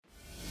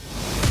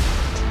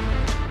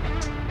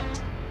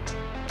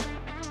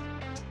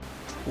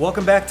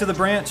Welcome back to the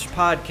Branch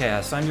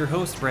Podcast. I'm your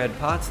host, Brad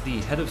Potts, the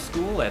head of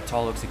school at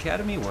Tall Oaks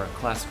Academy. We're a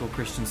classical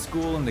Christian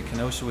school in the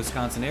Kenosha,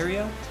 Wisconsin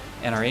area.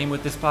 And our aim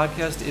with this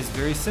podcast is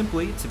very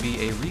simply to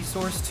be a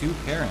resource to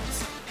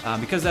parents.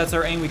 Because that's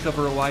our aim, we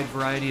cover a wide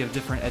variety of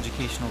different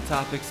educational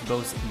topics,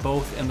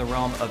 both in the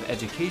realm of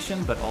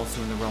education, but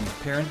also in the realm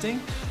of parenting.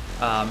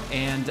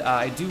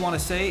 I do want to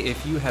say,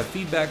 if you have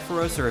feedback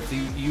for us, or if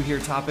you hear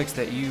topics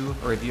that if you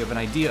have an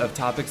idea of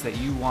topics that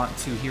you want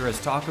to hear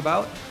us talk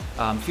about,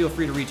 feel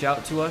free to reach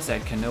out to us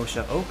at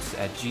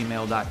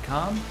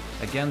kenoshaoaks@gmail.com.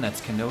 Again,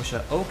 that's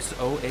kenoshaoaks,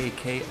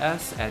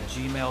 OAKS,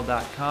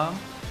 @gmail.com.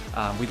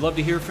 We'd love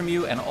to hear from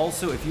you, and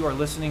also if you are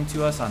listening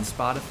to us on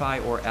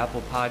Spotify or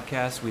Apple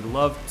Podcasts, we'd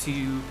love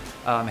to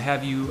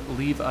have you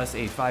leave us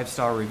a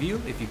 5-star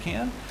review if you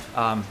can.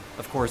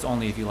 Of course,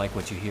 only if you like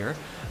what you hear.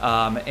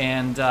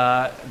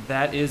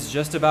 That is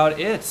just about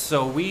it.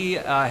 So we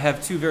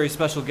have two very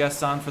special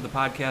guests on for the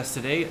podcast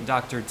today,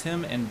 Dr.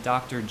 Tim and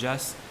Dr.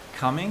 Jess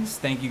Cummings.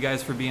 Thank you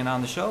guys for being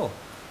on the show.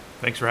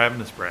 Thanks for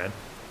having us, Brad.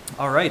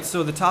 All right,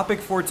 so the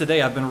topic for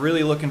today, I've been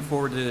really looking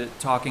forward to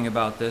talking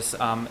about this.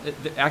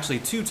 Actually,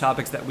 two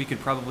topics that we could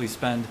probably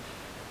spend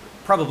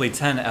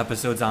 10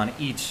 episodes on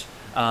each.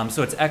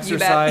 So it's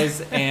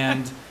exercise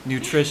and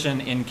nutrition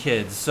in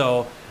kids.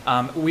 So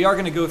we are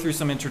going to go through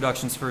some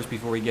introductions first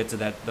before we get to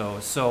that, though.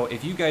 So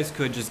if you guys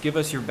could just give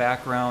us your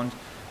background,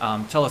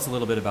 tell us a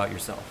little bit about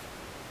yourself.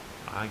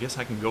 I guess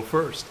I can go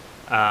first.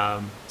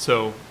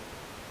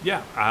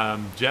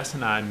 Jess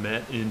and I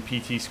met in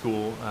PT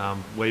school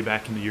way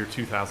back in the year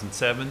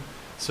 2007.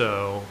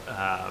 So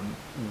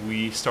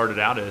we started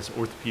out as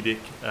orthopedic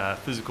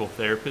physical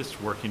therapists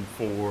working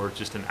for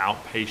just an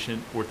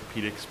outpatient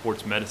orthopedic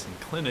sports medicine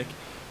clinic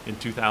in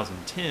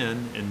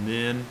 2010, and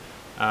then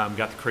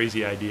got the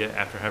crazy idea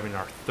after having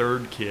our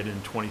third kid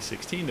in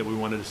 2016 that we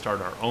wanted to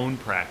start our own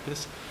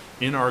practice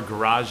in our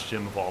garage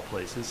gym of all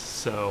places.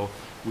 So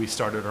we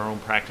started our own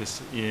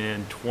practice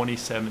in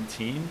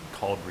 2017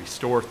 called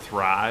Restore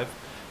Thrive,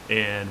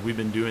 and we've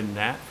been doing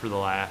that for the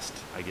last,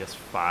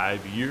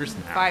 5 years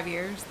now. 5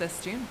 years this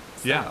June.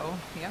 So,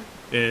 yeah.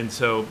 And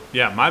so,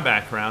 my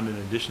background, in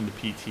addition to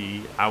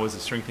PT, I was a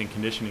strength and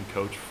conditioning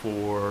coach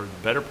for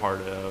the better part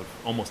of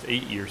almost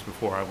 8 years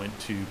before I went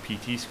to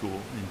PT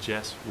school, and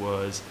Jess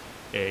was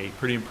a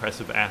pretty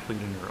impressive athlete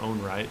in her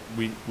own right.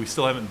 We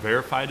still haven't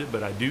verified it,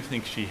 but I do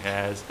think she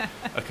has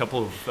a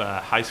couple of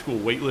high school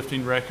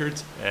weightlifting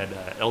records at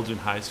Elgin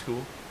High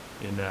School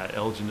in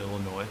Elgin,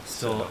 Illinois.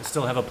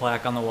 Still have a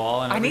plaque on the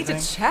wall and everything? I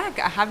need to check.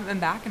 I haven't been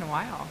back in a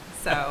while.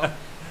 So,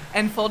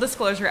 and full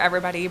disclosure,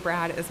 everybody,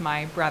 Brad is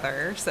my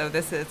brother, so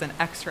this is an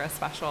extra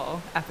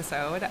special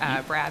episode.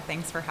 Brad,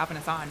 thanks for having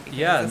us on,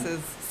 because this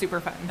is super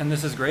fun. And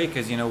this is great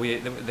because,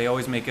 they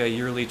always make a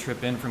yearly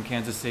trip in from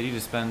Kansas City to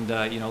spend,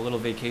 a little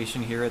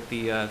vacation here at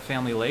the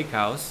family lake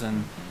house.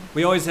 And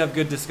we always have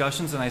good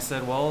discussions. And I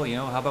said, well,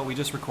 how about we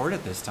just record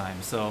it this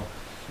time? So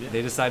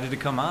they decided to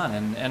come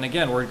on. And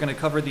again, we're going to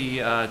cover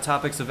the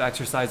topics of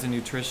exercise and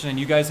nutrition. And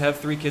you guys have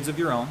 3 kids of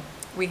your own.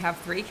 We have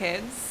 3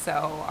 kids,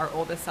 so our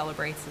oldest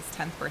celebrates his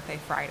 10th birthday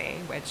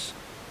Friday, which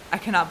I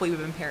cannot believe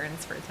we've been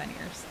parents for 10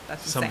 years.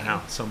 That's insane.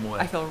 Somehow, some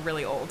way. I feel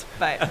really old,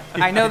 but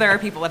I know there are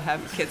people that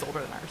have kids older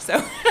than ours.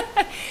 So,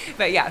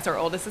 but yeah, so our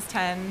oldest is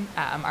 10.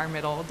 Our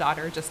middle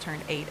daughter just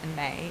turned 8 in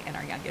May, and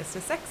our youngest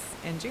is 6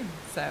 in June.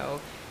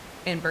 So,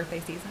 in birthday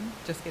season,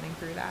 just getting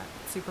through that.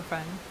 Super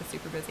fun, but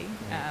super busy.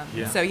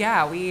 So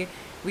yeah, we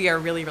are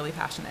really, really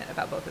passionate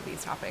about both of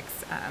these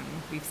topics.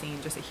 We've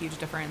seen just a huge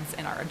difference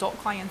in our adult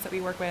clients that we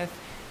work with,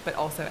 but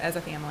also as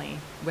a family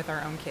with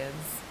our own kids,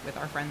 with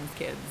our friends'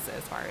 kids,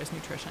 as far as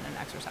nutrition and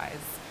exercise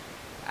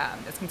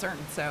is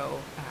concerned. So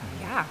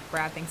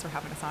Brad, thanks for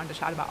having us on to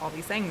chat about all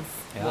these things.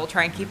 Yeah. We'll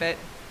try and keep it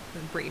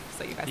brief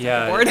so you guys don't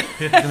get bored. I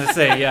was going to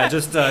say,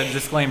 just a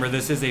disclaimer,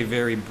 this is a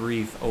very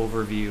brief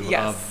overview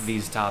of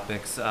these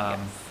topics.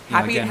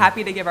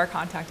 Happy to give our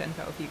contact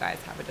info if you guys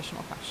have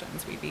additional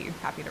questions. We'd be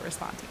happy to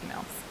respond to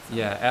emails. So.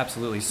 Yeah,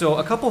 absolutely. So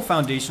a couple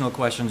foundational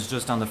questions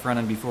just on the front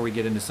end before we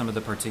get into some of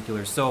the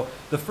particulars. So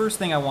the first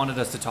thing I wanted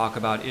us to talk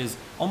about is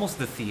almost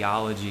the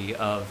theology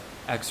of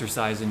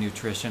exercise and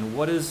nutrition.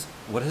 What does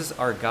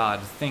our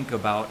God think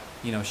about,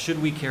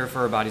 should we care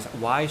for our bodies?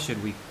 Why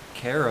should we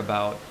care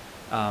about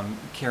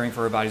caring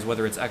for our bodies,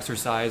 whether it's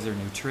exercise or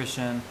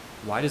nutrition?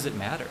 Why does it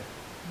matter?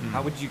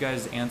 How would you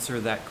guys answer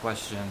that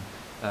question?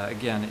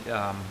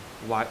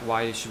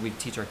 Why should we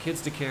teach our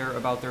kids to care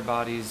about their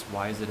bodies?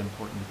 Why is it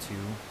important to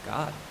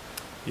God?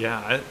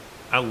 Yeah,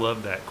 I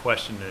love that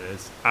question.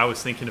 As I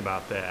was thinking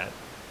about that,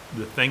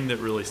 the thing that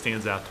really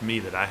stands out to me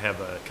that I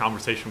have a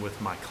conversation with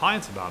my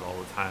clients about all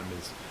the time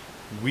is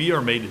we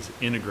are made as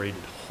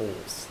integrated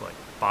wholes, like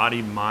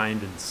body,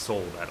 mind, and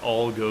soul. That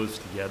all goes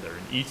together,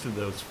 and each of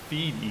those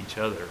feed each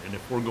other. And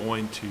if we're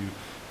going to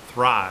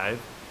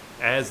thrive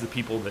as the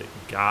people that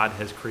God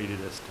has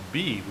created us to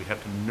be, we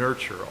have to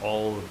nurture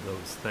all of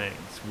those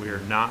things. We're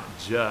not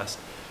just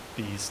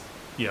these,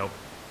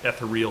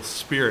 ethereal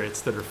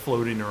spirits that are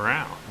floating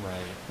around.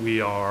 Right.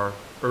 We are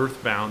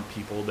earthbound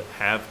people that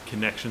have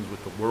connections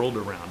with the world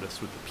around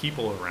us, with the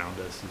people around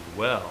us as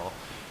well.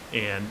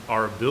 And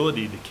our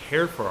ability to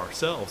care for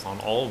ourselves on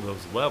all of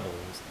those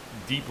levels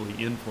deeply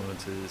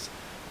influences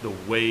the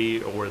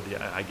way, or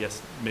I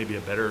guess maybe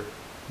a better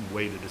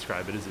way to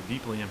describe it is it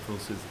deeply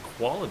influences the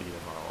quality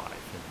of our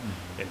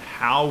life and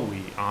how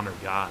we honor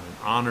God and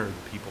honor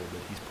the people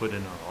that He's put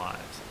in our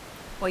lives.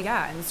 Well,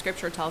 yeah, and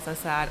Scripture tells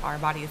us that our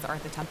bodies are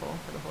the temple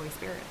for the Holy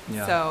Spirit.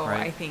 Yeah, so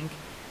right. I think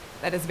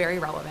that is very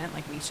relevant.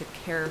 Like, we should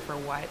care for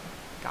what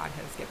God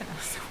has given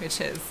us, which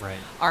is Right.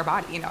 our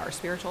body, our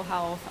spiritual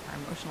health, our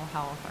emotional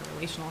health, our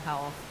relational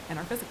health, and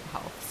our physical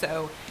health.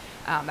 So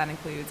that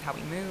includes how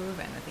we move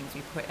and the things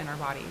we put in our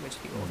body, which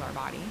fuels our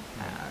body.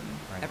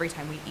 Right. Every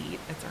time we eat,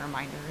 it's a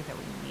reminder that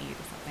we need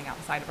something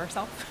outside of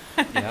ourselves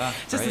Yeah,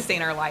 to right.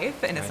 sustain our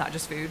life. And it's Right. not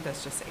just food,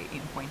 that's just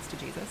points to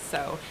Jesus.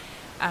 So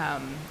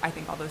I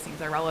think all those things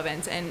are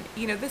relevant. And,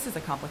 this is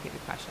a complicated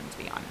question, to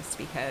be honest,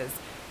 because,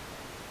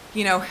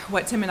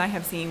 what Tim and I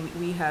have seen,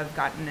 we have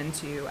gotten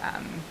into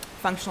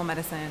functional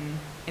medicine,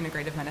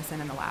 integrative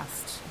medicine in the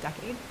last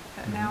decade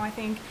now, I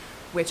think,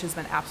 which has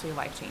been absolutely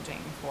life-changing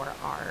for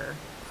our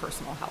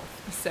personal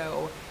health.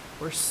 So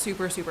we're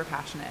super, super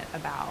passionate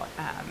about,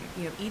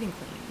 eating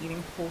clean,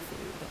 eating whole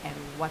food, and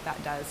what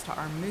that does to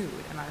our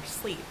mood and our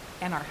sleep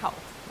and our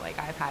health. Like,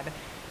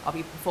 I'll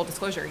be full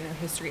disclosure,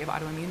 history of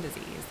autoimmune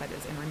disease that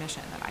is in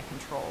remission that I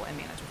control and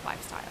manage with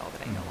lifestyle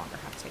that I no longer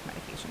have to take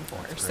medication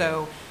for.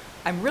 So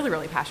I'm really,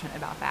 really passionate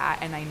about that.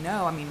 And I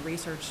know,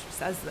 research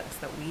says this,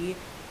 that we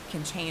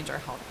can change our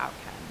health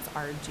outcomes.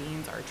 Our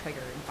genes are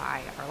triggered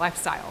by our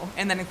lifestyle.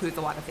 And that includes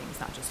a lot of things,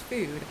 not just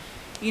food.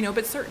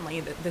 But certainly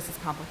this is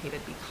complicated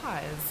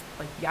because,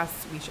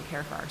 yes, we should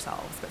care for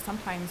ourselves, but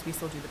sometimes we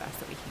still do the best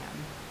that we can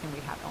and we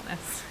have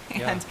illness.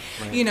 And,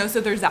 right.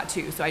 So there's that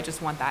too. So I just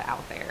want that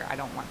out there. I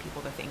don't want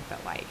people to think that,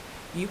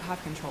 you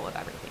have control of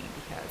everything,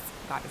 because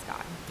God is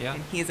God. Yeah,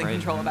 And He is in right.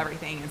 control of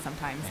everything, and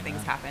sometimes Amen.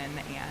 things happen.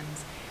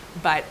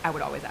 But I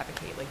would always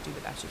advocate, do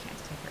the best you can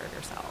to take care of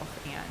yourself.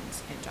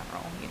 And in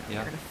general,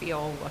 you're going to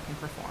feel, look, and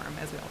perform,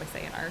 as we always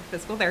say in our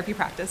physical therapy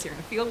practice, you're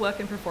going to feel, look,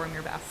 and perform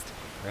your best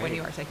when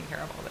you are taking care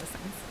of all those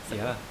things.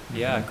 So.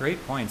 Yeah,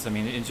 great points.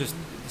 It's just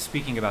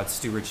speaking about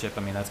stewardship,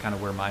 that's kind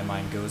of where my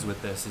mind goes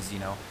with this is,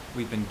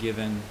 we've been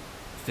given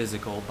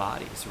physical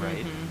bodies,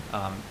 right?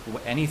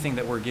 Anything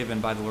that we're given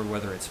by the Lord,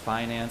 whether it's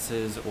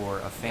finances or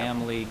a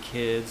family,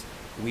 kids,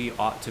 we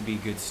ought to be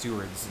good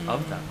stewards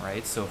of them,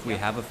 right? So if we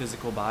have a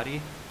physical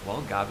body,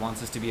 well, God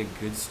wants us to be a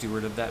good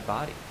steward of that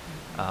body.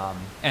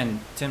 And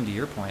Tim, to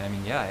your point,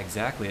 yeah,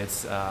 exactly.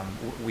 It's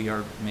we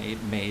are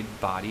made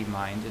body,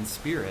 mind, and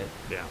spirit.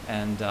 Yeah.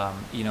 And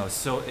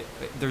so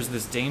there's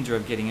this danger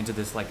of getting into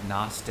this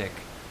Gnostic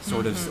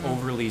sort of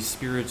overly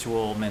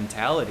spiritual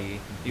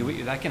mentality.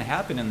 That can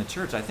happen in the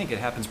church. I think it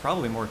happens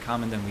probably more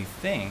common than we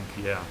think.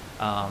 Yeah.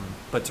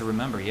 But to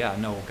remember,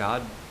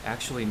 God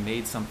actually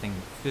made something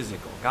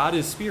physical. God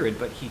is spirit,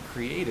 but He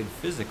created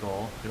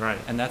physical. Right.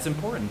 And that's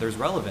important. There's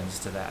relevance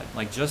to that.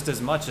 Just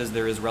as much as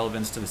there is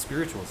relevance to the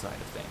spiritual side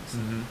of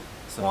things.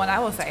 So, well, and I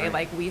will say,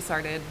 great. we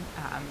started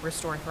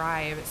Restore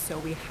Thrive, so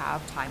we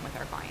have time with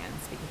our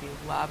clients because we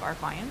love our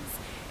clients.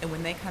 And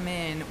when they come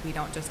in, we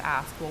don't just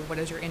ask, well, what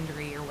is your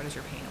injury or what is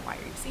your pain and why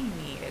are you seeing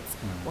me? It's,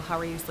 well, how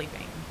are you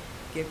sleeping?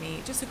 Give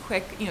me just a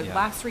quick,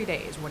 last 3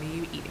 days, what are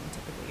you eating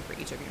typically for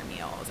each of your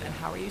meals? And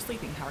how are you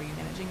sleeping? How are you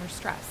managing your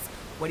stress?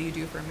 What do you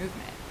do for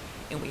movement?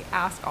 And we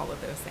ask all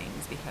of those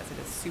things because it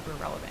is super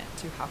relevant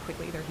to how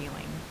quickly they're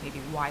healing, maybe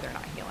why they're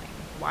not healing.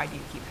 Why do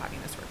you keep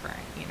having this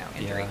recurrent,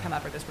 injury come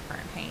up or this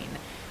recurrent pain?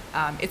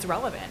 It's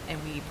relevant,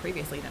 and we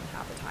previously didn't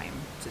have the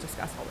time to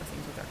discuss all those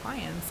things with our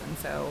clients. And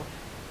so,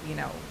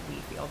 we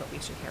feel that we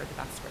should care the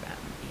best for them,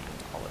 and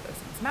all of those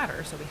things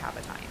matter. So we have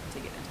the time to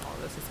get into all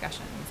of those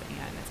discussions,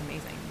 and it's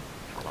amazing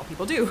how well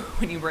people do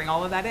when you bring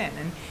all of that in.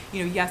 And,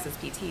 yes, as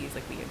PTs,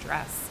 we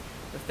address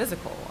the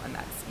physical, and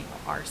that's,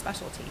 our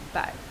specialty,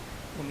 but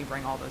when we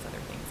bring all those other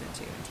things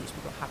into and teach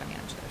people how to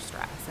manage their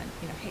stress and,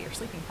 hey, you're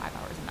sleeping 5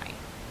 hours a night,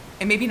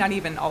 and maybe not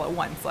even all at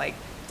once,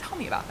 tell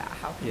me about that.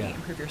 How can we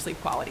improve your sleep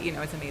quality?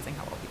 It's amazing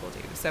how well people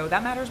do. So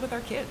that matters with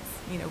our kids.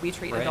 We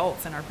treat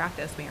adults in our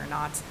practice. We are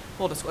not,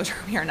 full disclosure,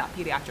 we are not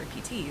pediatric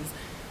PTs,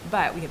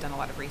 but we have done a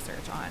lot of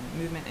research on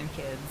movement in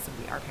kids.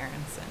 We are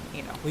parents,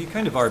 and Well, you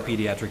kind of are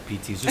pediatric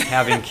PTs, just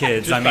having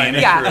kids. Just by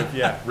nature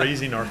of,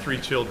 raising our 3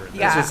 children.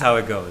 That's just how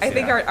it goes. I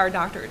think our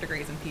doctorate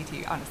degrees in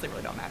PT honestly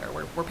really don't matter.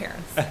 We're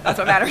parents. That's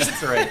what matters.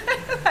 That's right.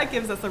 That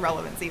gives us the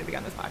relevancy to be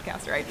on this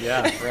podcast, right?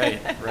 Yeah,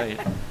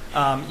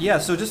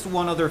 right. So just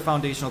one other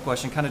foundational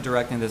question, kind of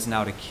directing this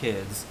now to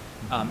kids.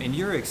 In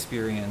your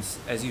experience,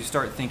 as you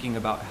start thinking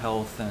about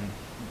health and,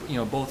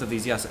 both of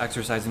these, yes,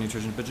 exercise and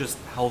nutrition, but just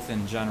health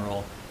in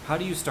general, how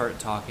do you start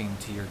talking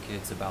to your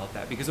kids about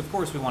that? Because, of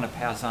course, we want to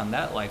pass on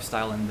that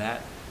lifestyle and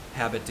that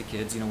habit to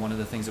kids. One of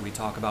the things that we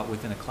talk about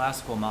within a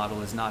classical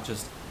model is not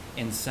just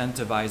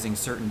incentivizing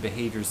certain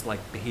behaviors like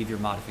behavior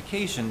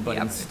modification, but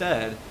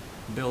instead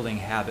building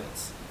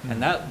habits.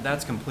 And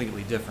that's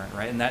completely different,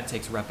 right? And that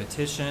takes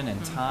repetition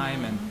and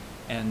time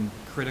and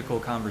critical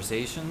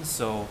conversations.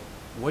 So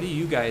what do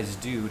you guys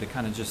do to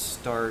kind of just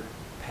start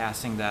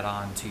passing that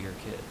on to your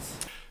kids?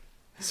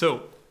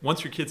 So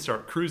once your kids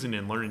start cruising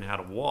and learning how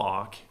to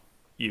walk,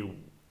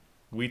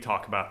 we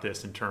talk about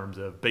this in terms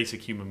of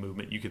basic human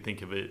movement. You could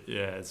think of it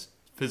as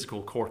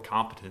physical core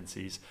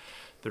competencies.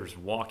 There's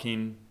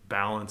walking,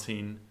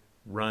 balancing,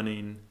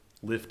 running,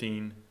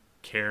 lifting,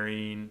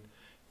 carrying,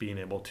 being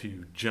able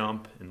to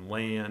jump and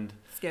land.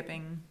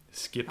 Skipping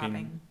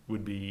Hopping.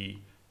 Would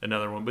be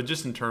another one. But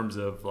just in terms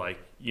of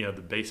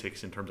the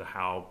basics in terms of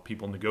how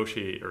people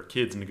negotiate or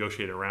kids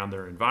negotiate around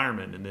their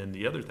environment, and then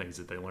the other things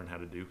that they learn how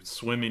to do.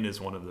 Swimming is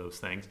one of those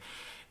things.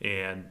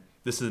 And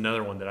this is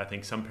another one that I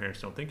think some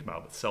parents don't think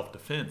about, but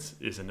self-defense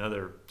is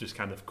another just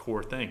kind of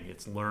core thing.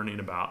 It's learning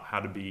about how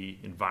to be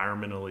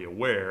environmentally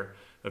aware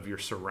of your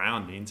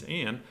surroundings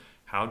and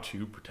how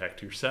to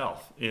protect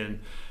yourself. And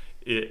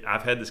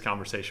I've had this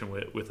conversation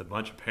with a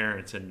bunch of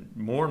parents, and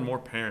more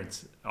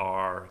parents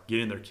are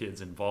getting their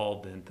kids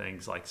involved in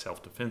things like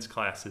self-defense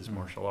classes,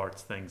 martial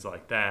arts, things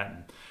like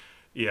that.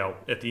 And,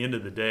 at the end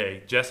of the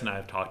day, Jess and I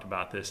have talked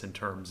about this in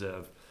terms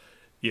of,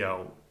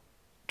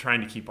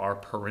 trying to keep our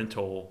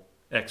parental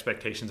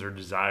expectations or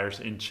desires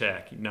in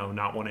check,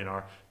 not wanting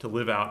to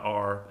live out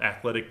our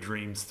athletic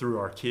dreams through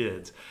our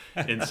kids.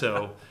 And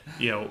so,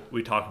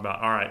 we talk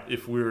about, all right,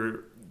 if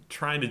we're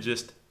trying to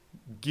just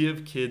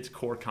give kids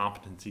core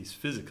competencies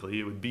physically,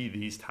 it would be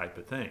these type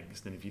of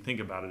things. And if you think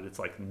about it, it's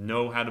like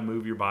know how to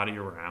move your body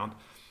around,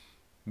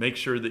 make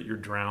sure that you're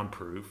drown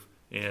proof,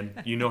 and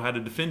you know how to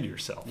defend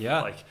yourself.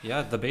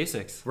 The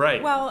basics.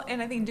 Right. Well,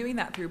 and I think doing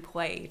that through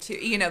play too,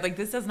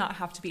 this does not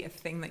have to be a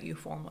thing that you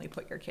formally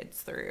put your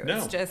kids through. No.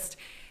 It's just,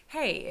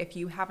 hey, if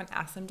you haven't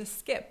asked them to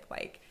skip,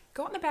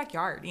 go out in the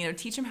backyard,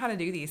 teach them how to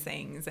do these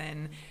things.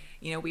 And,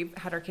 we've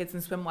had our kids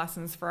in swim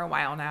lessons for a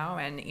while now,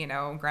 and,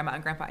 grandma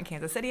and grandpa in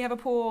Kansas City have a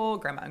pool,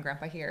 grandma and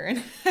grandpa here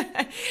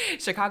in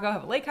Chicago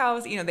have a lake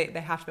house.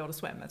 They have to be able to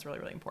swim. That's really,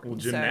 really important. Well,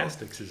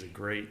 gymnastics is a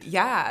great thing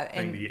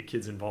to get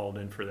kids involved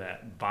in for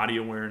that. Body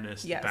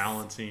awareness, yes.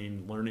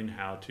 Balancing, learning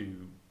how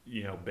to,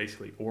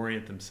 basically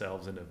orient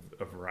themselves in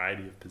a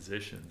variety of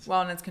positions. Well,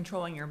 and it's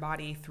controlling your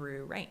body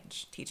through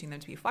range, teaching them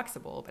to be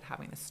flexible, but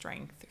having the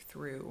strength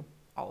through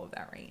all of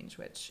that range,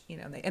 which,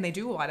 they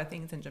do a lot of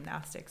things in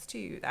gymnastics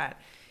too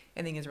that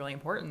I think is really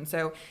important.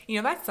 So,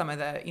 that's some of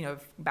the,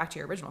 back to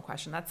your original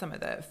question, that's some of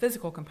the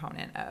physical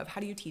component of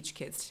how do you teach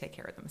kids to take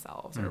care of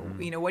themselves?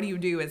 Mm-hmm. Or, what do you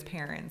do as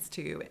parents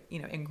to,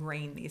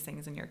 ingrain these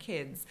things in your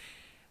kids?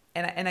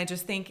 And I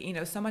just think,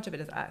 so much of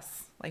it is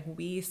us.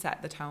 We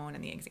set the tone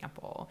and the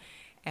example.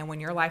 And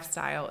when your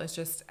lifestyle is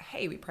just,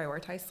 hey, we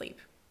prioritize sleep,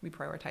 we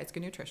prioritize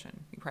good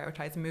nutrition, we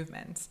prioritize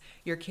movement,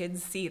 your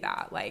kids see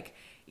that.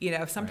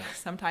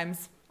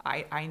 Sometimes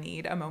I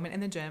need a moment in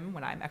the gym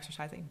when I'm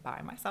exercising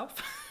by myself.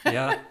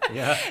 Yeah.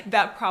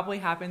 That probably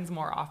happens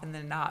more often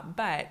than not.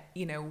 But,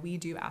 we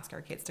do ask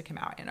our kids to come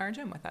out in our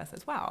gym with us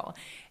as well.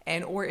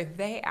 Or if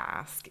they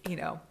ask,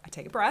 I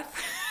take a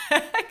breath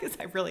because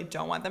I really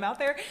don't want them out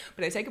there,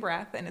 but I take a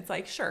breath and it's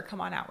like, sure,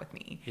 come on out with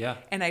me. Yeah.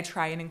 And I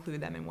try and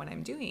include them in what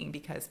I'm doing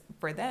because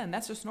for them,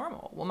 that's just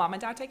normal. Well, mom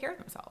and dad take care of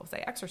themselves. They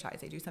exercise,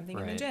 they do something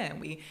in the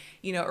gym. We,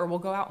 or we'll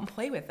go out and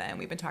play with them.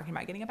 We've been talking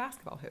about getting a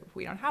basketball hoop.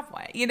 We don't have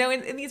one,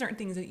 and these aren't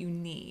things that you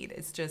need.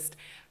 It's just,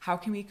 how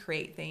can we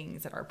create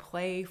things that are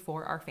play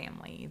for our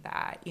family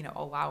that,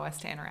 allow us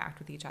to interact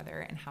with each other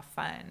and have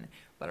fun,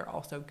 but are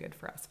also good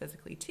for us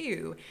physically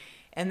too.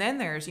 And then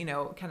there's,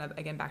 kind of,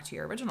 again, back to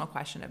your original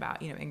question about,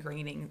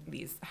 ingraining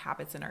these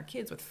habits in our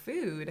kids with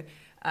food.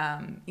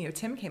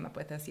 Tim came up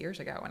with this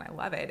years ago and I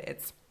love it.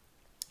 It's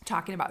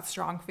talking about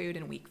strong food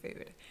and weak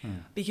food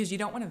because you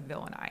don't want to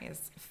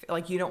villainize,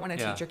 you don't want to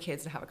teach your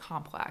kids to have a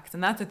complex.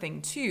 And that's a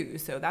thing too.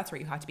 So that's where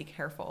you have to be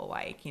careful,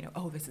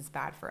 oh, this is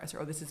bad for us,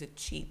 or oh, this is a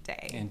cheat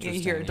day. You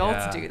hear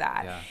adults do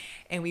that. Yeah.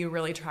 And we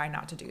really try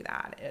not to do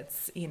that.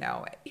 It's,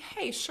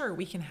 hey, sure,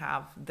 we can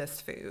have this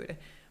food,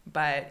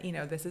 but,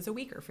 this is a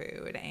weaker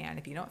food. And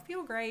if you don't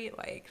feel great,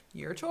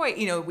 your choice,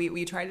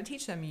 we try to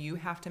teach them, you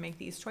have to make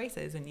these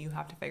choices and you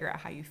have to figure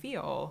out how you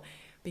feel.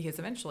 Because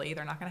eventually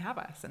they're not going to have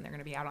us and they're going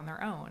to be out on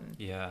their own.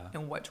 Yeah.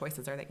 And what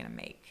choices are they going to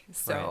make?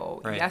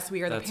 So yes,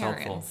 we are the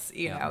parents,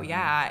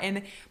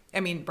 And I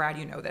mean, Brad,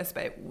 this,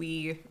 but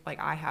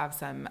I have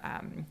some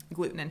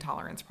gluten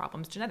intolerance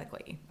problems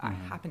genetically. I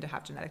happen to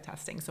have genetic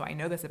testing. So I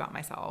know this about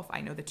myself.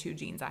 I know the 2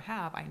 genes I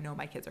have. I know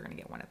my kids are going to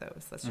get one of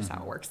those. That's just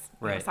how it works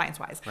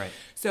science-wise. Right.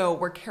 So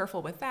we're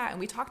careful with that. And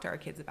we talk to our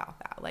kids about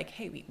that.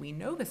 Hey, we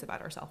know this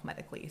about ourselves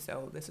medically.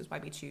 So this is why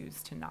we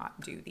choose to not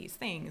do these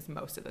things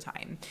most of the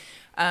time.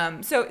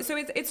 So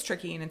it's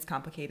tricky and it's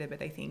complicated,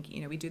 but I think,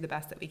 we do the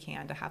best that we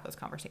can to have those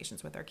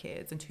conversations with our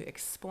kids and to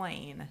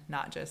explain,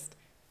 not just,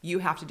 you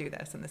have to do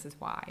this and this is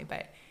why,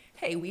 but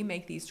hey, we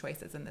make these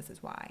choices and this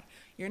is why.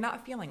 You're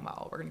not feeling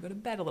well. We're going to go to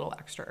bed a little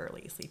extra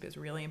early. Sleep is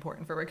really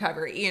important for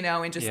recovery,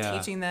 and just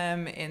teaching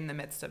them in the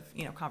midst of,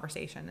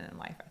 conversation and in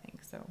life, I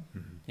think. So.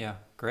 Yeah,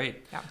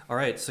 great. Yeah. All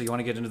right, so you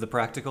want to get into the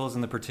practicals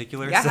and the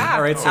particulars? Yeah,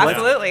 all right, so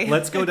absolutely.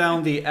 Let's go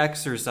down the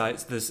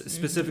exercise,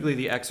 specifically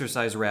the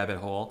exercise rabbit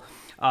hole.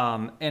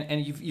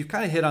 And you've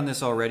kind of hit on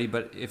this already,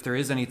 but if there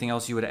is anything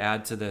else you would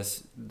add to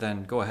this,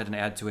 then go ahead and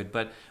add to it.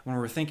 But when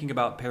we're thinking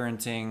about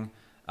parenting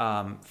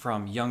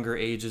from younger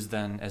ages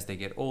then as they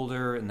get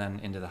older, and then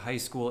into the high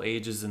school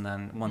ages, and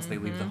then once they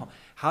leave the home.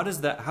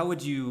 How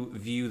would you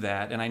view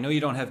that? And I know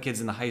you don't have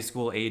kids in the high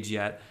school age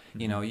yet.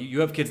 You know,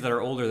 you have kids that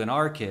are older than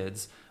our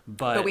kids,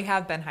 but we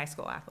have been high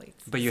school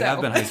athletes. But you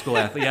have been high school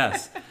athletes,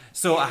 yes.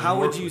 So how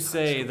would you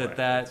say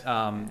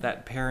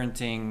that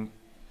parenting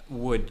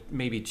would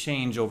maybe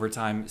change over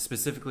time,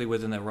 specifically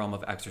within the realm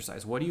of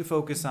exercise? What do you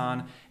focus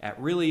on at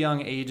really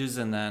young ages?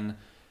 And then,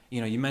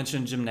 you know, you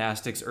mentioned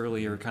gymnastics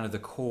earlier, kind of the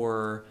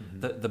core,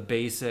 the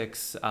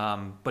basics.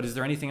 But is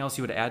there anything else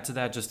you would add to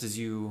that, just as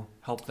you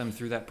help them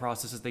through that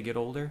process as they get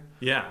older?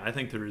 Yeah, I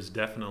think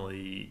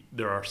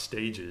there are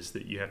stages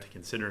that you have to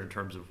consider in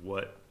terms of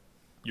what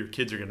your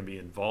kids are going to be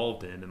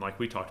involved in. And like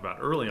we talked about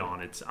early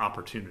on, it's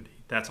opportunity.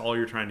 That's all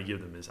you're trying to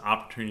give them, is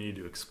opportunity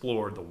to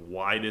explore the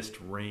widest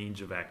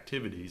range of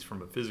activities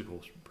from a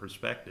physical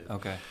perspective.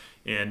 Okay.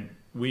 And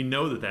we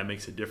know that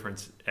makes a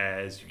difference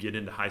as you get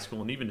into high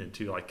school and even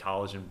into like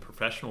college and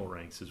professional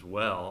ranks as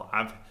well.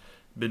 I've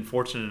been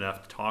fortunate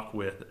enough to talk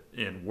with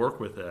and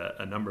work with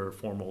a number of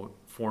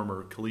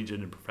former collegiate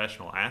and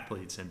professional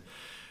athletes, and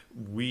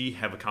we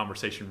have a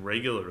conversation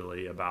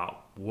regularly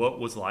about what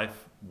was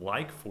life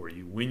like for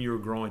you when you were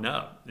growing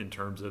up in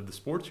terms of the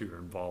sports you were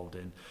involved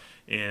in.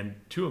 And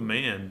to a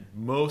man,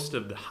 most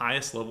of the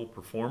highest level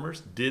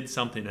performers did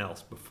something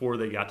else before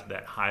they got to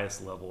that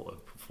highest level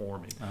of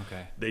performing.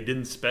 Okay. They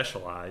didn't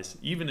specialize.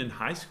 Even in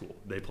high school,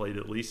 they played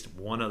at least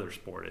one other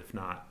sport, if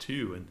not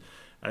two.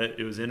 And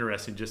it was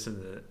interesting, just in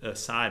the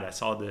aside, I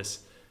saw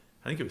this,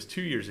 I think it was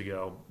 2 years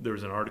ago. There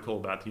was an article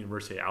about the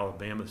University of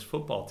Alabama's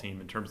football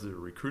team in terms of their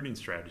recruiting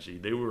strategy.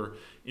 They were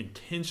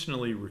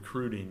intentionally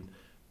recruiting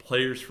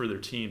players for their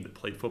team that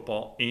played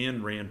football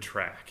and ran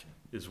track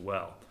as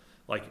well.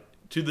 Like,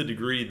 to the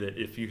degree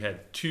that if you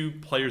had two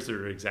players that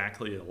are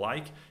exactly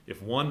alike,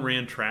 if one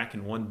ran track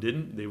and one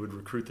didn't, they would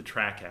recruit the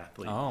track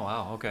athlete. Oh,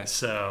 wow. Okay.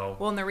 So,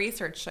 well, and the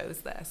research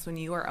shows this. When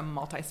you are a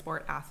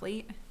multi-sport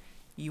athlete,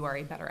 you are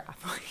a better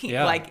athlete.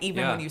 Yeah, like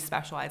even when you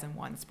specialize in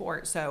one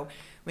sport. So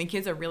when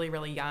kids are really,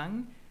 really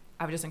young,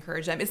 I would just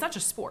encourage them. It's not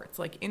just sports.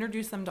 Like,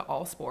 introduce them to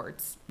all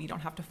sports. You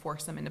don't have to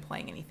force them into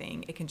playing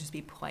anything. It can just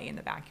be play in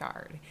the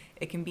backyard.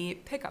 It can be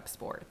pickup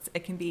sports.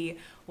 It can be,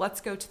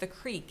 let's go to the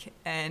creek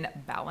and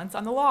balance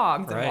on the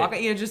logs and walk.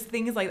 You know, just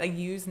things like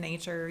use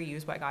nature,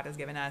 use what God has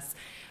given us.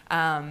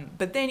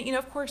 But then, you know,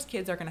 of course,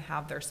 kids are going to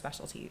have their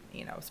specialty,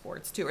 you know,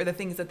 sports too, or the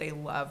things that they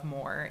love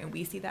more. And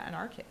we see that in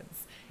our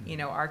kids. You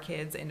know, our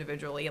kids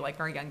individually, like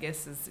our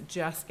youngest is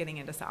just getting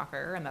into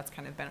soccer, and that's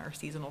kind of been our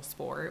seasonal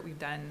sport. We've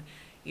done,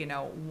 you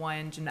know,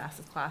 one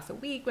gymnastics class a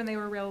week when they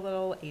were real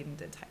little. Aiden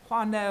did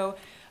taekwondo.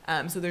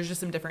 So there's just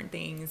some different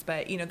things,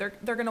 but you know,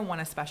 they're going to want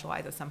to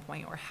specialize at some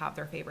point or have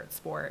their favorite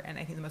sport. And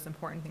I think the most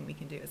important thing we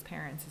can do as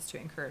parents is to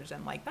encourage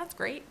them, like, that's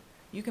great,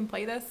 you can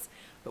play this,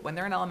 but when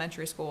they're in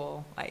elementary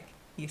school, like,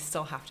 you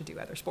still have to do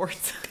other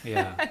sports.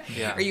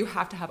 Yeah. Or you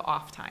have to have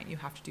off time. You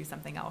have to do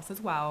something else as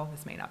well.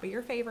 This may not be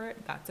your favorite.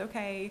 That's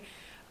okay.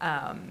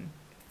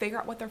 Figure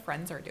out what their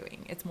friends are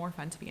doing. It's more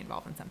fun to be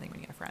involved in something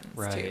when you have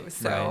friends too.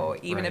 So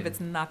even if it's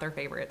not their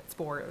favorite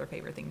sport or their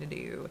favorite thing to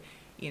do,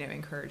 you know,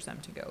 encourage them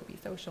to go be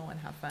social and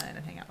have fun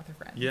and hang out with their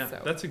friends. Yeah,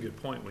 so that's a good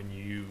point. When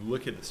you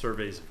look at the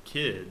surveys of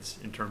kids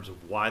in terms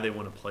of why they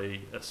want to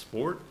play a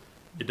sport,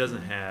 it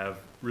doesn't have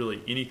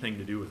really anything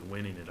to do with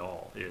winning at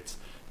all. It's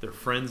their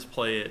friends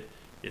play it,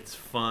 it's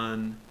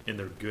fun, and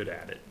they're good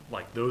at it.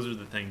 Like, those are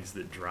the things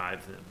that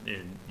drive them.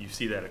 And you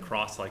see that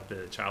across like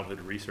the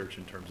childhood research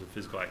in terms of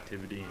physical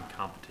activity and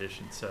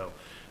competition. So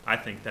I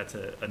think that's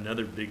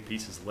another big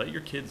piece, is let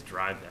your kids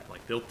drive that.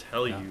 Like, they'll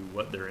tell you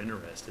what they're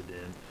interested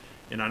in.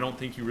 And I don't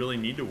think you really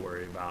need to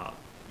worry about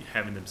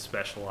having them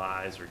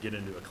specialize or get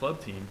into a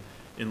club team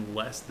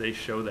unless they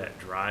show that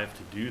drive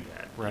to do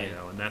that. Right. You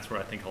know, and that's where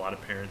I think a lot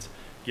of parents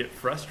get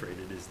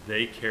frustrated, is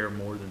they care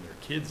more than their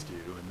kids do.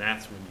 And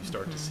that's when you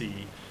start to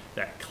see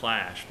that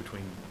clash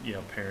between, you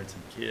know, parents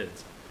and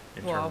kids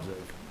in terms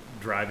of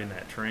driving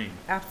that train.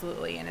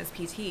 Absolutely. And as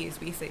PTs,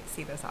 we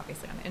see this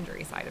obviously on the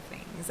injury side of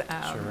things,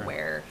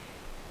 where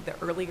the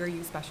earlier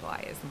you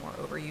specialize, the more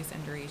overuse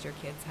injuries your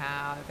kids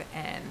have.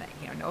 And,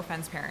 you know, no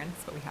offense,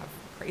 parents, but we have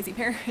crazy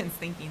parents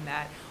thinking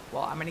that,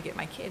 well, I'm going to get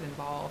my kid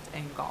involved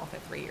in golf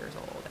at 3 years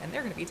old, and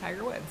they're going to be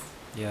Tiger Woods.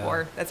 Yeah.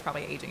 Or that's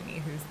probably aging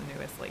me, who's the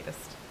newest,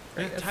 latest.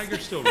 Yeah,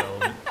 Tiger's still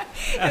relevant.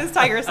 Is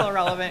Tiger still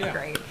relevant? Yeah.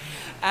 Great.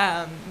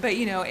 But,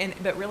 you know,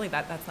 but really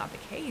that's not the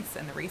case.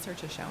 And the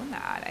research has shown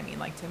that. I mean,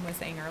 like Tim was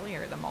saying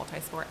earlier, the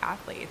multi-sport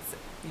athletes,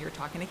 you're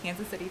talking to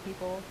Kansas City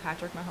people,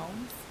 Patrick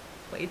Mahomes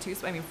played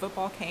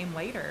football came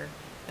later.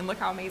 And look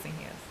how amazing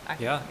he is.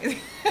 Yeah.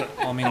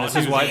 I mean, this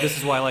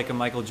is why like a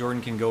Michael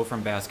Jordan can go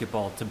from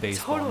basketball to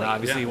baseball. Totally. Now,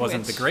 obviously, he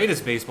wasn't the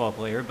greatest baseball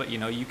player, but, you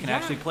know, you can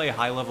actually play a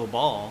high-level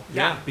ball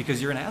because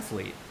you're an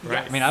athlete.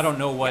 Right. I mean, I don't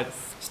know what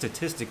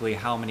statistically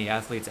how many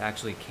athletes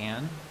actually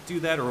can do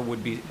that or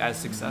would be as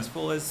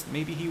successful as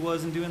maybe he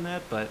was in doing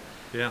that, but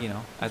you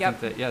know, I think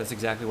that that's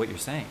exactly what you're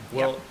saying.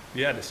 Well,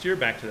 to steer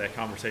back to that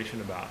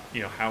conversation about,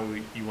 you know, how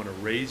you want to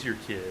raise your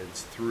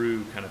kids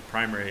through kind of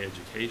primary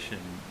education,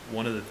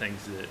 one of the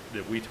things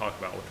that we talk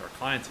about with our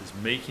clients is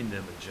making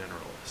them a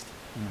generalist.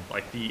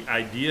 Like the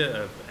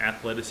idea of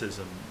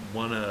athleticism,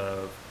 one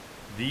of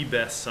the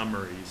best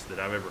summaries that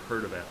I've ever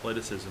heard of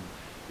athleticism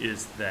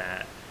is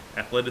that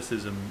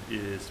athleticism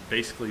is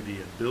basically the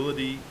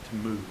ability to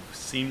move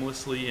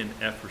seamlessly and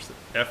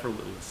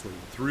effortlessly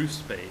through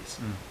space,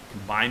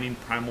 combining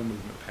primal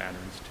movement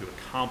patterns to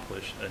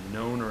accomplish a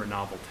known or a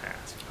novel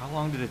task. How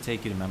long did it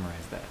take you to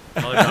memorize that?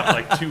 Probably about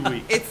like 2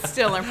 weeks. It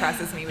still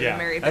impresses me. We've been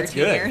married 13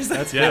 good. years.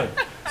 That's good.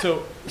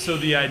 So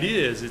the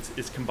idea is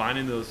it's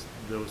combining those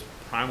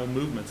primal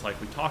movements like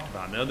we talked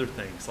about, and other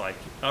things like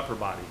upper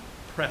body,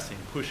 pressing,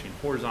 pushing,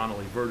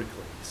 horizontally,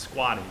 vertically,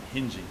 squatting,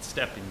 hinging,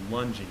 stepping,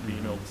 lunging,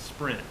 being able to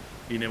sprint,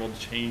 being able to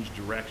change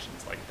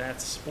directions. Like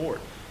that's sport.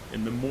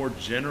 And the more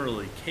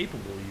generally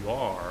capable you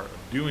are of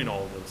doing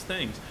all of those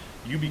things,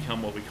 you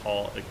become what we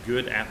call a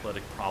good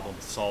athletic problem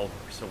solver.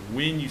 So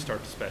when you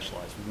start to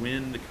specialize,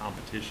 when the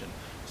competition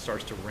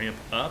starts to ramp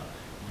up,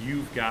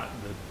 you've got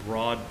the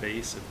broad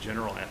base of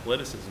general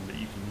athleticism that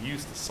you can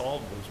use to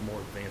solve those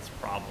more advanced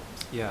problems.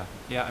 Yeah.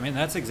 I mean,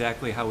 that's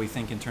exactly how we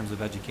think in terms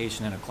of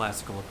education and a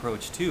classical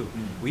approach too.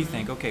 We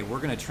think, okay, we're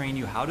going to train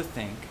you how to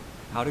think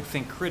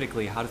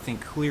critically, how to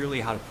think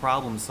clearly, how to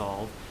problem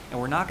solve, and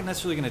we're not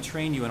necessarily going to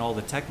train you in all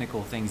the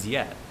technical things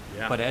yet.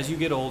 Yeah. But as you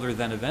get older,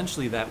 then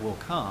eventually that will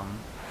come,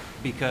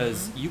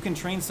 because you can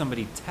train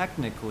somebody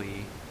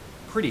technically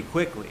pretty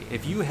quickly.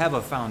 If you have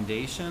a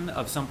foundation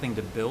of something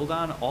to build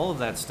on, all of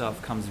that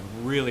stuff comes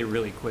really,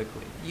 really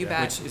quickly. You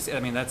bet. Which is, I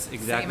mean, that's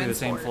exactly the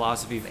same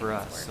philosophy for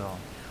us. So.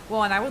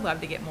 Well, and I would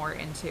love to get more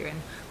into, and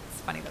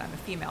it's funny that I'm a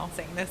female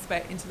saying this,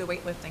 but into the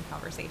weightlifting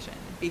conversation,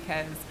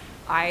 because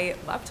I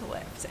love to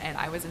lift, and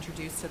I was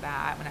introduced to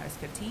that when I was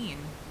 15,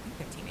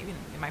 maybe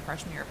in my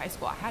freshman year of high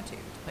school. I had to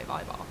play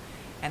volleyball.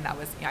 And that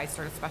was, I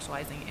started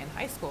specializing in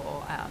high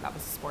school. That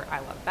was the sport I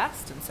loved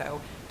best, and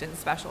so didn't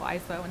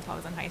specialize though until I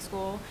was in high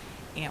school.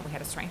 And we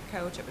had a strength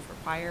coach, it was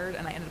required,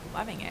 and I ended up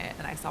loving it,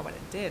 and I saw what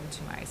it did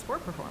to my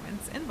sport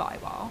performance in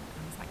volleyball.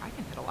 And I was like, I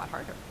can hit a lot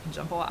harder and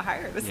jump a lot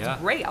higher. This is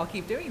great, I'll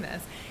keep doing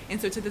this.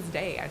 And so to this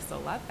day, I still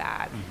love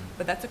that.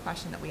 But that's a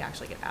question that we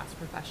actually get asked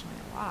professionally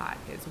a lot,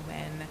 is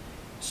when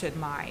should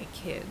my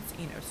kids,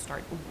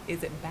 start,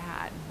 is it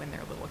bad when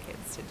they're little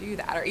kids to do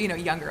that? Or,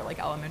 younger, like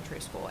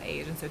elementary school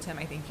age. And so Tim,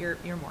 I think you're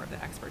more of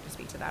the expert to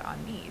speak to that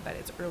on me, but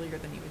it's earlier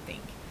than you would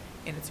think.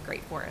 And it's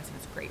great for us, and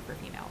it's great for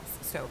females.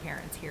 So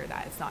parents hear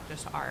that it's not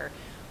just our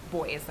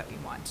boys that we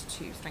want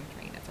to strength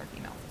train, it's our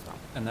females as well.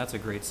 And that's a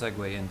great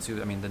segue into,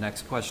 the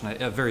next question,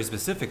 a very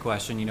specific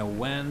question,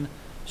 when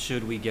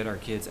should we get our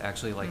kids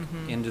actually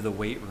into the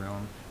weight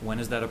room? When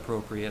is that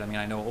appropriate?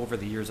 I know over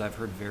the years I've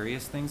heard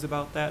various things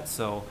about that.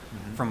 So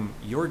from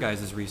your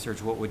guys'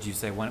 research, what would you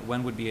say?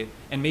 When would be,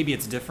 and maybe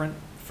it's different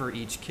for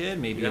each kid,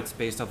 maybe it's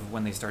based off of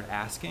when they start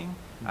asking.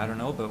 I don't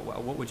know, but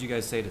what would you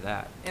guys say to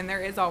that? And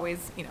there is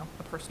always,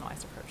 a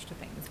personalized approach to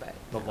things, but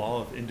the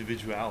law of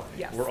individuality.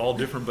 Yes. We're all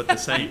different but the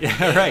same.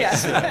 Right.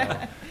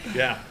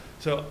 Yeah.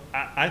 So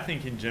I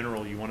think in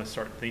general you want to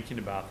start thinking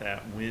about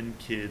that when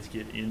kids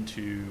get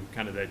into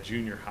kind of that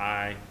junior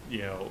high,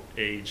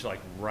 age, like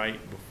right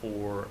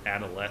before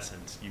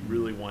adolescence. You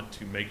really want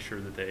to make sure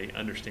that they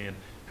understand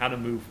how to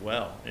move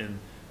well, and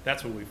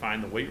that's what we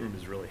find the weight room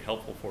is really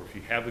helpful for. If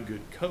you have a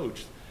good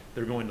coach,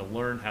 they're going to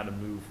learn how to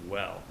move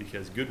well,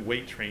 because good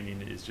weight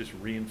training is just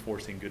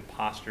reinforcing good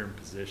posture and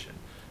position,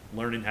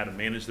 learning how to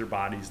manage their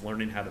bodies,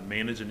 learning how to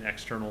manage an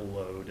external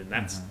load, and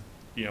that's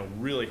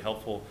really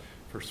helpful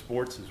for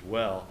sports as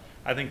well.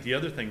 I think the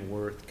other thing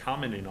worth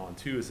commenting on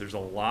too is there's a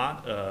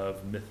lot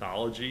of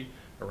mythology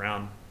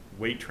around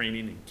weight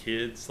training in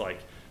kids. Like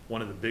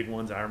one of the big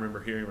ones I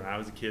remember hearing when I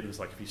was a kid was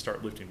like, if you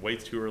start lifting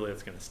weights too early,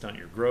 it's going to stunt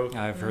your growth.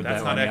 I've heard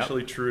that's that not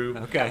actually true.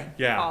 Okay.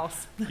 Yeah.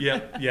 False.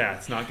 Yeah.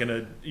 It's not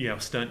going to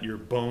stunt your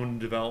bone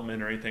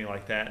development or anything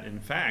like that. In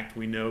fact,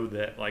 we know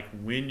that like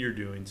when you're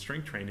doing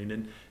strength training,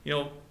 and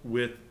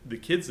with the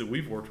kids that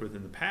we've worked with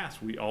in the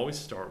past, we always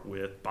start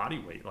with body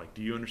weight. Like,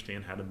 do you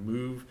understand how to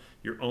move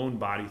your own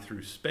body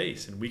through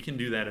space? And we can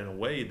do that in a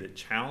way that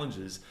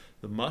challenges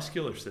the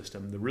muscular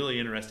system. The really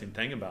interesting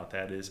thing about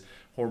that is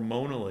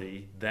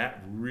hormonally,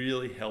 that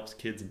really helps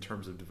kids in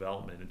terms of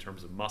development, in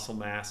terms of muscle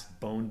mass,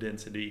 bone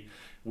density.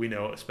 We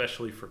know,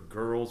 especially for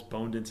girls,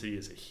 bone density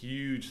is a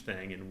huge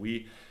thing.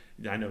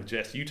 And I know,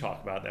 Jess, you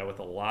talk about that with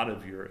a lot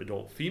of your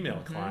adult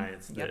female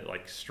clients, that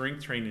like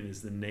strength training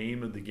is the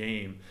name of the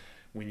game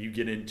when you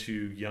get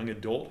into young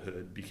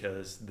adulthood,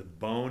 because the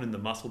bone and the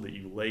muscle that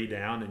you lay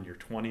down in your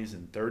 20s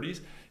and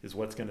 30s is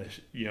what's going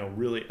to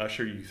really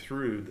usher you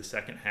through the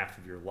second half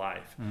of your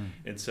life.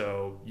 And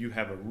so you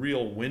have a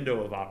real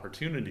window of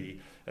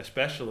opportunity,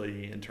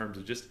 especially in terms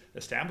of just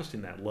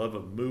establishing that love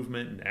of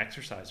movement and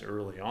exercise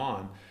early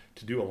on,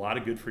 to do a lot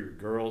of good for your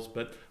girls,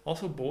 but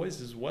also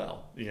boys as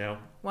well.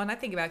 Well, and I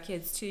think about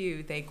kids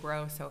too, they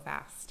grow so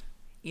fast.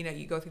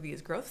 You go through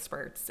these growth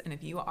spurts, and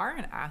if you are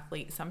an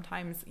athlete,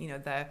 sometimes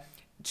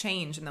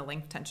change in the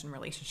length tension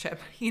relationship,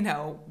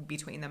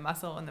 between the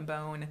muscle and the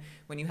bone.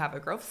 When you have a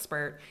growth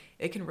spurt,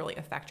 it can really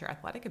affect your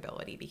athletic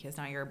ability, because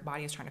now your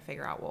body is trying to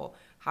figure out, well,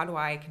 how do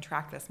I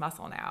contract this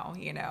muscle now,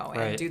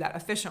 and do that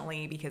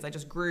efficiently, because I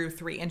just grew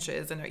 3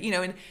 inches,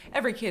 and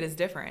every kid is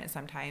different.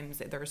 Sometimes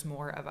there's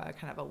more of a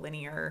kind of a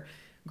linear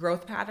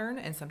growth pattern,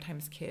 and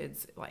sometimes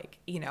kids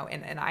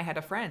and I had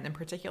a friend in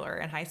particular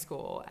in high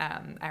school.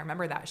 I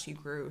remember that she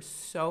grew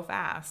so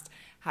fast,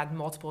 had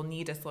multiple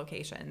knee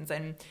dislocations,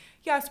 and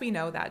yes, we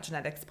know that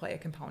genetics play a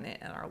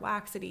component in our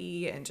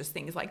laxity and just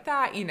things like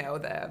that,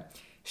 the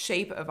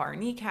shape of our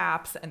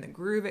kneecaps and the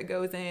groove it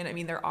goes in. I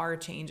mean, there are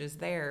changes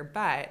there,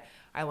 but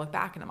I look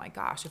back and I'm like,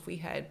 gosh, if we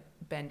had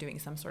been doing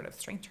some sort of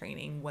strength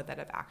training, would that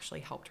have actually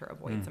helped her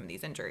avoid some of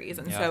these injuries?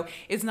 And so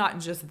it's not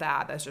just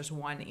that. That's just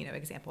one,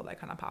 example that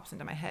kind of pops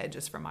into my head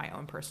just from my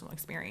own personal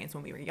experience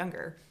when we were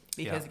younger.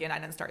 Because again, I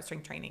didn't start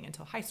strength training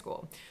until high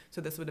school. So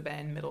this would have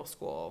been middle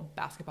school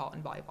basketball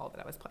and volleyball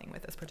that I was playing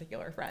with this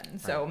particular friend.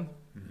 So,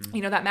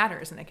 that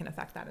matters, and it can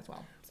affect that as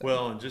well. So.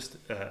 Well, and just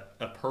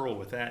a pearl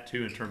with that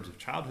too, in terms of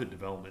childhood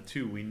development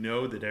too, we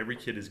know that every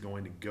kid is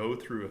going to go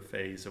through a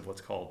phase of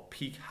what's called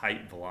peak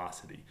height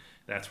velocity.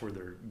 That's where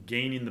they're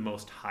gaining the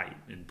most height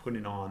and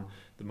putting on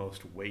the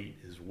most weight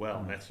as well.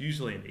 And that's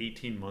usually an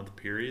 18-month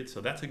period.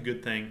 So that's a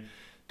good thing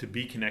to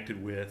be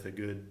connected with a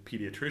good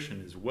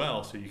pediatrician as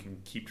well, so you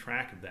can keep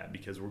track of that,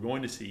 because we're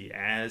going to see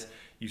as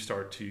you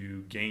start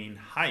to gain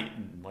height,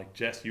 and like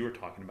Jess, you were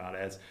talking about,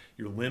 as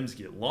your limbs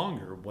get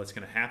longer, what's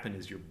going to happen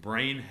is your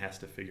brain has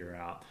to figure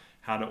out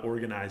how to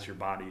organize your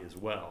body as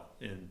well.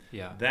 And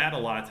that, a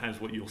lot of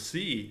times what you'll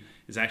see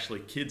is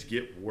actually kids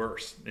get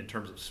worse in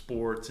terms of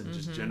sports and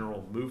just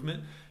general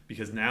movement,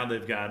 because now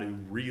they've got to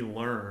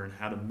relearn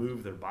how to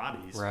move their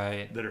bodies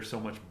that are so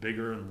much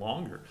bigger and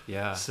longer.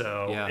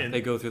 And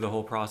they go through the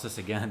whole process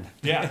again.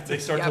 They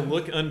start to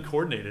look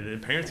uncoordinated,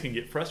 and parents can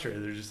get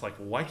frustrated. They're just like,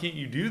 well, why can't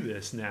you do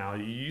this now?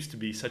 You used to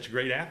be such a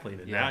great athlete,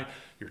 and now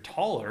you're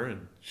taller,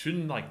 and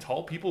shouldn't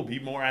tall people be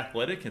more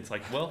athletic? And it's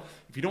like, well,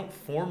 if you don't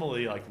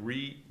formally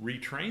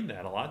retrain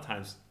that, a lot of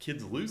times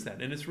kids lose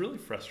that, and it's really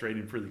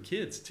frustrating for the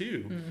kids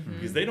too,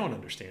 because they don't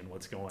understand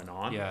what's going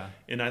on.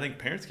 And I think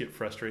parents get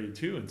frustrated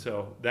too, and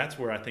so that's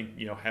where I think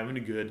having a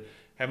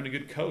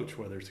good coach,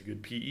 whether it's a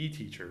good PE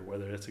teacher,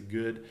 whether it's a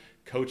good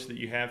coach that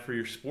you have for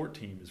your sport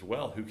team as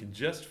well, who can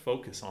just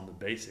focus on the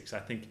basics. I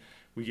think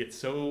we get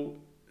so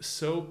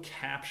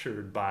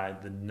captured by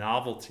the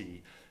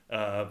novelty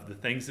of the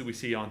things that we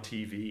see on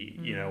TV,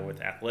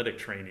 with athletic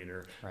training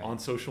or on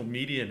social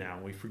media now.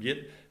 We forget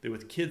that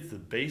with kids, the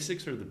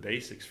basics are the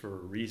basics for a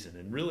reason.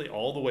 And really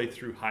all the way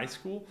through high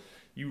school,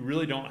 you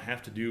really don't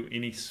have to do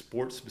any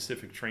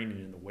sport-specific training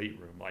in the weight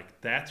room.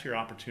 That's your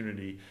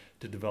opportunity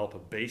to develop a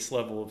base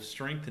level of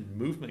strength and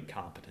movement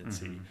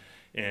competency.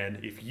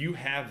 And if you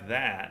have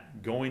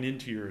that going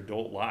into your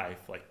adult life,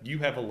 you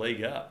have a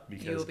leg up,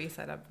 because you'll be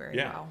set up very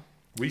well.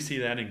 We see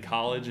that in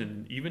college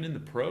and even in the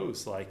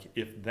pros.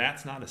 If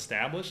that's not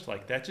established,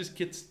 that just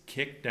gets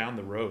kicked down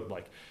the road.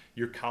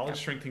 Your college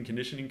strength and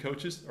conditioning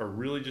coaches are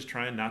really just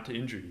trying not to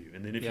injure you.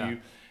 And then if you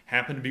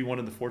happen to be one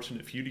of the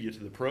fortunate few to get to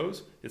the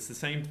pros, it's the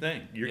same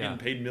thing. You're getting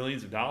paid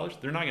millions of dollars.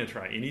 They're not going to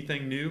try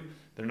anything new.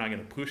 They're not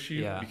going to push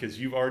you because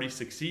you've already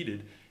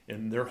succeeded.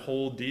 And their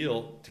whole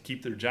deal to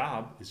keep their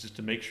job is just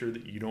to make sure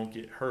that you don't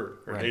get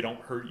hurt, or they don't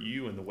hurt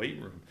you in the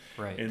weight room.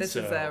 And this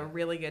is a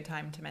really good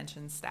time to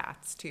mention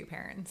stats to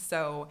parents.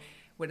 So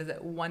what is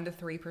it? 1% to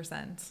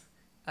 3%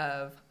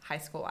 of high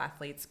school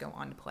athletes go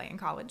on to play in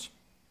college,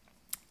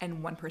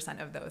 and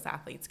 1% of those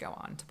athletes go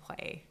on to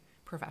play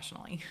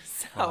professionally.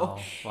 So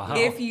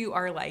if you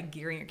are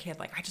gearing your kid,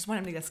 I just want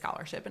him to get a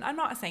scholarship, and I'm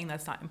not saying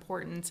that's not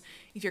important.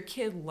 If your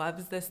kid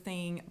loves this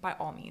thing, by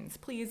all means,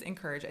 please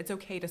encourage. It's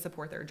okay to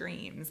support their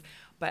dreams,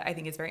 but I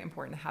think it's very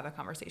important to have a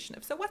conversation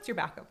of, so what's your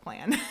backup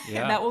plan?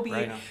 And that will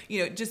be,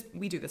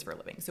 we do this for a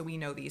living, so we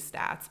know these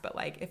stats, but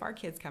if our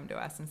kids come to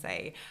us and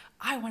say,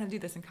 I want to do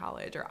this in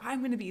college, or I'm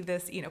going to be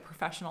this,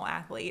 professional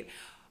athlete,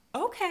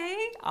 okay,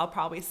 I'll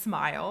probably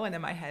smile and in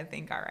my head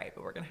think, all right,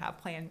 but we're going to have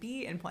plan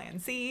B and plan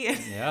C.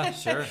 Yeah,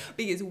 sure.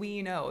 Because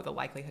we know the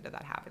likelihood of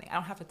that happening. I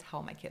don't have to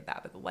tell my kid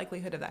that, but the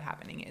likelihood of that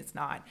happening is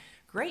not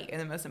great.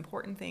 And the most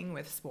important thing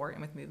with sport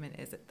and with movement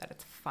is that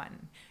it's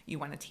fun. You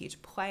want to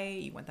teach play.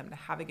 You want them to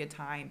have a good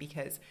time,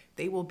 because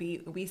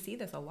we see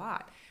this a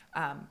lot.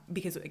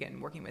 Because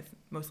again, working with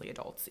mostly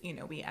adults,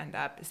 we end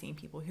up seeing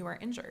people who are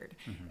injured.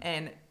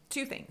 And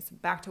two things,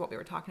 back to what we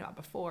were talking about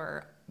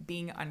before,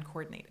 being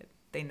uncoordinated.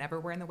 They never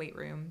were in the weight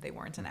room. They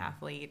weren't an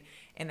athlete.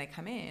 And they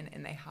come in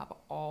and they have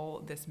all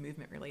this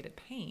movement-related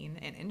pain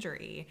and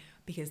injury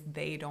because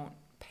they don't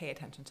pay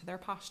attention to their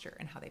posture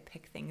and how they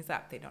pick things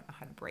up. They don't know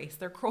how to brace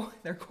their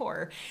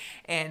core.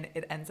 And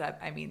it ends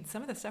up,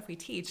 some of the stuff we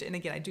teach, and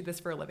again, I do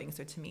this for a living,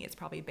 so to me it's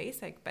probably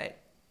basic, but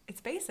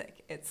it's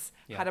basic. It's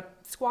how to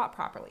squat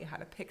properly, how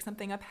to pick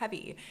something up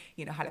heavy,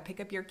 how to pick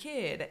up your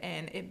kid.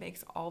 And it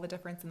makes all the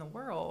difference in the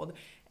world.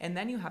 And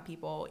then you have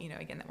people,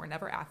 again, that were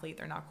never athlete,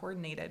 they're not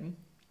coordinated,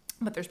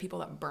 but there's people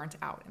that burnt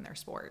out in their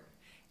sport.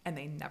 and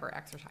they never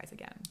exercise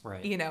again,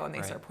 right. And they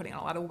right. start putting on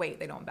a lot of weight.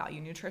 They don't value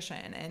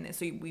nutrition. And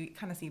so we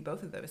kind of see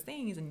both of those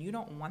things, and you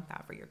don't want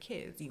that for your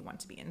kids. You want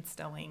to be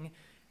instilling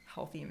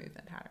healthy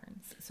movement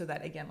patterns so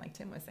that, again, like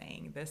Tim was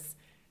saying, this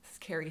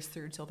carries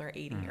through till they're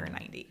 80 or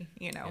 90,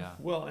 Yeah.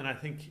 Well, and I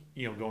think,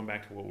 going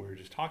back to what we were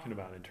just talking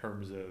about in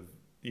terms of,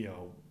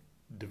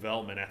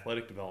 development,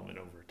 athletic development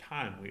over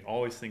time, we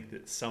always think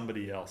that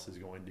somebody else is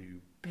going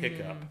to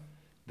pick up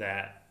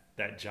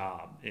that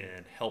job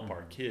and help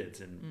our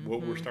kids. And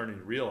what we're starting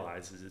to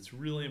realize is it's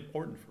really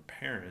important for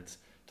parents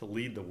to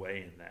lead the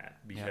way in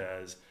that,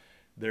 because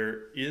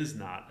there is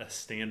not a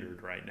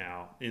standard right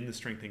now in the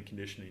strength and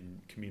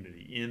conditioning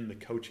community, in the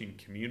coaching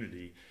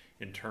community,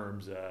 in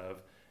terms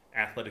of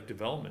athletic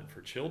development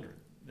for children.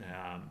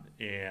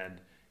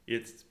 And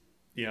it's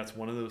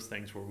one of those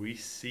things where we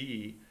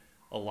see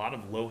a lot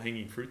of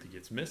low-hanging fruit that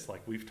gets missed,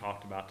 like we've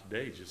talked about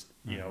today, just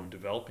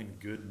developing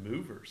good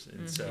movers.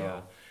 And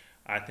so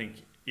I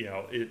think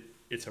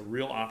it's a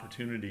real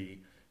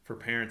opportunity for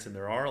parents, and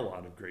there are a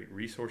lot of great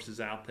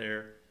resources out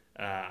there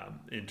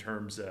in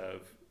terms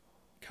of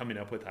coming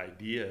up with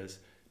ideas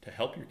to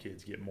help your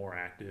kids get more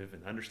active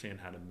and understand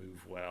how to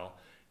move well.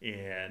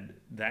 And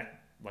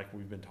that, like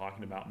we've been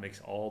talking about, makes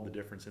all the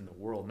difference in the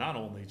world, not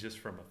only just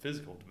from a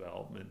physical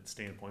development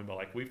standpoint, but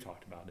like we've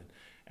talked about, an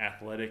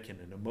athletic and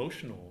an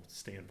emotional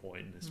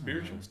standpoint and a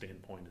spiritual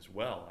standpoint as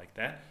well. Like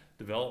that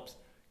develops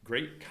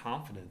great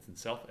confidence and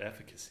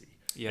self-efficacy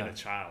in a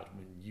child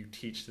when you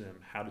teach them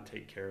how to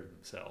take care of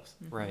themselves.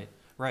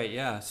 Right,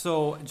 yeah.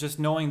 So just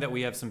knowing that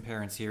we have some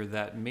parents here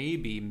that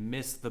maybe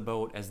missed the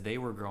boat as they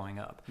were growing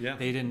up. Yeah.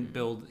 They didn't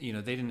build, they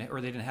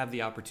didn't have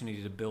the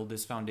opportunity to build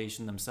this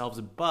foundation themselves,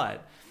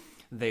 but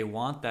they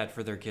want that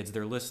for their kids.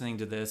 They're listening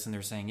to this and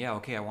they're saying, yeah,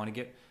 okay, I want to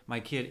get my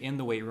kid in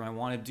the weight room. I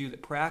want to do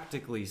that.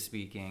 Practically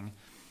speaking,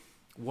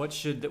 what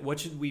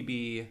should we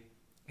be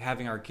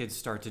having our kids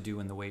start to do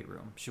in the weight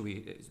room? Should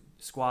we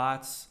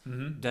squats,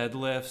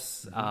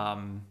 deadlifts? I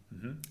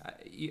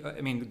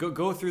mean,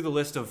 go through the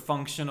list of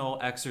functional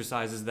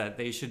exercises that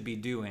they should be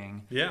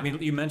doing. Yeah. I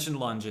mean, you mentioned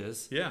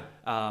lunges. Yeah.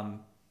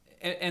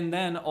 And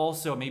then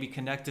also maybe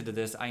connected to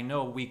this, I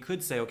know we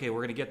could say, okay,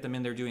 we're going to get them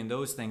in there doing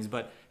those things,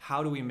 but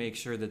how do we make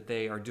sure that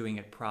they are doing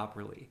it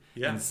properly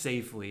and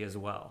safely as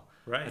well?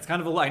 Right. It's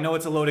kind of I know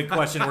it's a loaded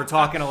question. We're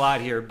talking a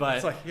lot here,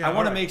 but I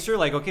want to make sure,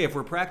 like, okay, if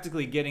we're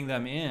practically getting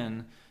them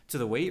in to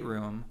the weight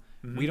room,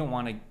 we don't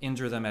want to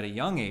injure them at a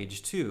young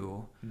age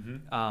too.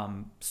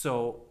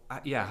 So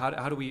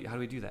how do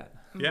we do that?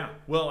 Yeah,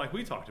 well, like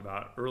we talked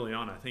about early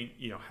on, I think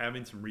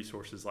having some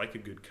resources like a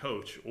good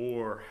coach,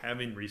 or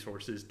having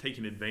resources,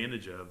 taking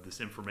advantage of this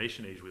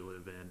information age we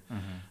live in,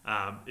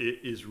 it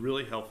is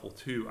really helpful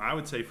too. I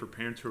would say for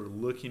parents who are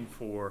looking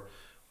for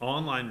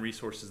online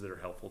resources that are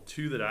helpful,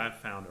 two that I've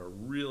found are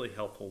really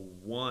helpful.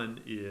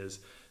 One is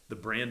the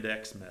Brand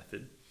X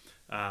method.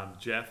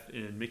 Jeff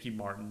and Mickey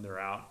Martin, they're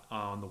out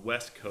on the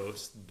West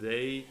Coast.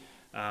 They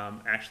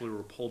actually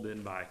were pulled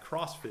in by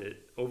CrossFit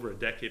over a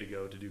decade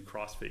ago to do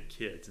CrossFit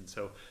Kids. And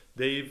so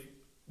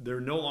they're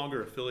no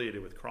longer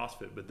affiliated with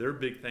CrossFit, but their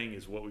big thing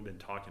is what we've been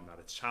talking about.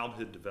 It's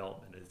childhood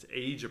development. It's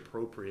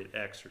age-appropriate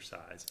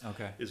exercise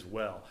as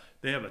well.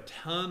 They have a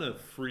ton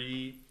of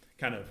free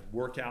kind of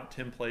workout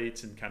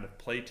templates and kind of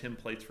play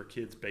templates for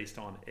kids based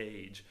on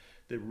age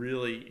that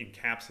really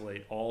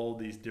encapsulate all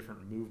these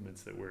different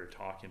movements that we're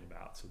talking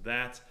about. So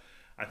that's,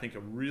 I think, a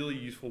really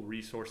useful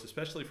resource,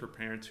 especially for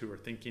parents who are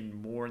thinking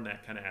more in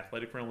that kind of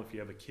athletic realm. If you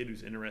have a kid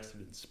who's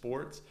interested in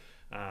sports,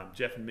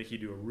 Jeff and Mickey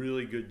do a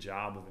really good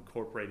job of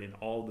incorporating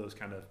all those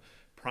kind of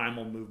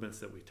primal movements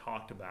that we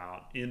talked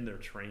about in their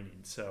training.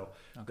 So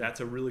that's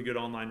a really good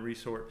online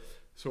resource.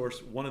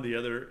 One of the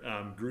other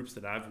groups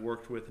that I've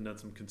worked with and done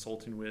some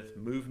consulting with,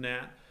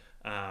 MoveNat,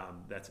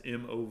 that's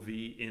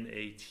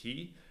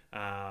MOVNAT.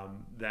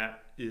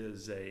 That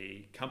is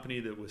a company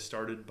that was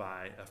started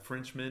by a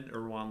Frenchman,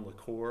 Erwan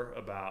Lecour,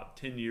 about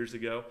 10 years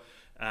ago.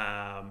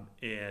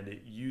 And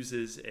it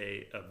uses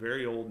a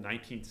very old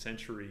 19th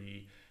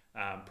century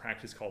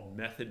practice called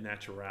method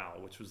naturale,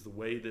 which was the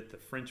way that the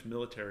French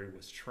military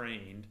was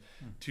trained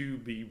to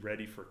be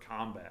ready for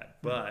combat.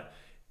 But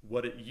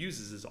what it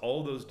uses is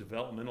all those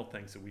developmental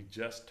things that we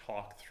just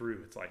talked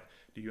through. It's like,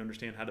 do you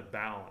understand how to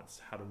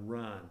balance, how to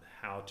run,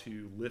 how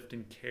to lift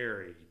and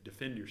carry,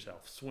 defend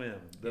yourself, swim,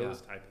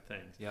 those type of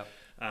things.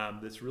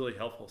 That's really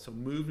helpful. So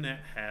MoveNat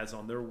has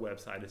on their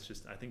website,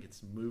 I think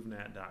it's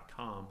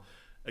movenat.com,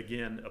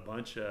 again, a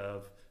bunch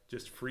of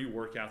just free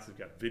workouts. They've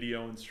got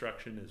video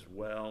instruction as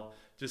well,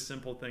 just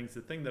simple things.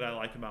 The thing that I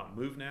like about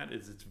MoveNat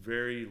is it's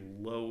very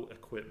low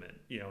equipment,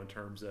 in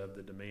terms of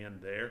the demand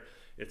there.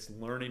 It's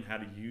learning how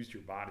to use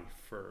your body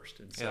first.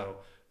 And so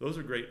those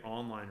are great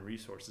online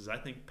resources. I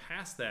think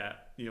past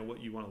that,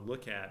 what you want to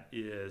look at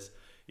is,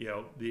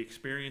 the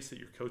experience that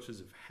your coaches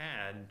have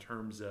had in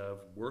terms of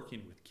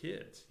working with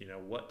kids.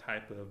 What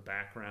type of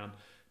background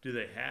do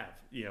they have?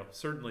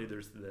 Certainly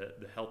there's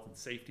the health and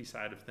safety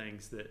side of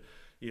things that,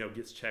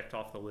 gets checked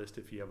off the list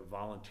if you have a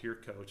volunteer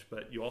coach,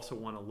 but you also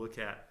want to look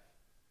at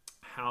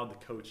how the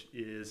coach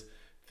is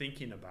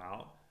thinking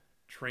about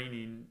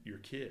training your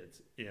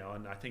kids,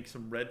 and I think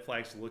some red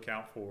flags to look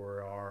out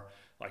for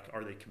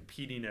are they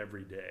competing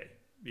every day?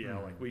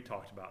 Like we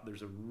talked about,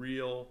 there's a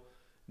real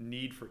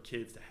need for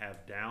kids to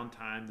have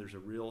downtime. There's a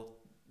real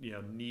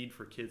need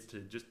for kids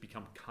to just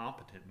become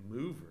competent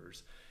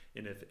movers.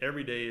 And if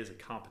every day is a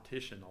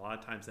competition, a lot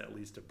of times that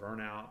leads to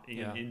burnout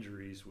and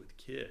injuries with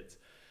kids.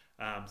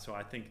 So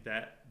I think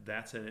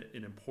that's an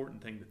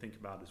important thing to think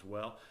about as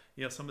well.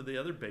 Some of the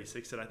other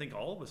basics that I think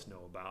all of us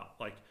know about,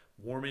 like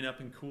warming up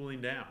and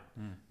cooling down.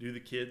 Do the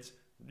kids,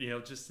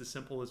 just as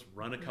simple as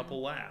run a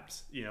couple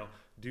laps,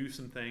 do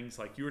some things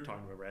like you were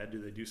talking about, Brad. Do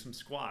they do some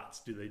squats?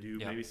 Do they do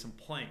maybe some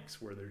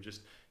planks where they're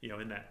just,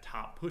 in that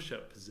top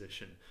push-up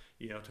position,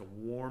 to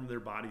warm their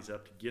bodies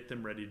up, to get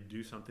them ready to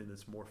do something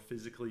that's more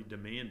physically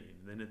demanding.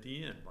 And then at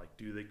the end,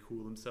 do they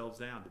cool themselves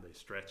down? Do they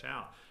stretch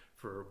out?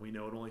 We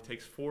know it only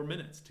takes 4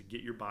 minutes to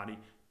get your body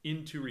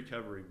into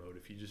recovery mode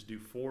if you just do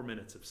 4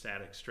 minutes of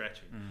static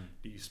stretching.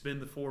 Do you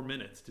spend the 4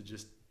 minutes to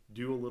just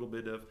do a little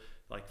bit of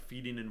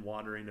feeding and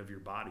watering of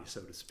your body,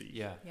 so to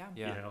speak?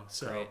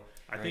 So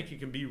I think it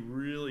can be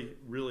really,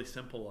 really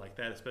simple like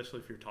that, especially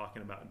if you're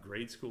talking about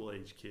grade school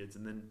age kids.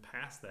 And then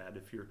past that,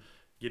 if you're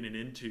getting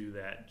into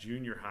that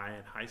junior high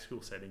and high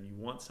school setting, you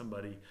want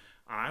somebody,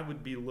 I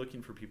would be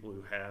looking for people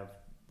who have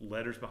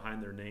letters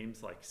behind their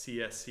names like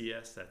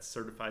CSCS, that's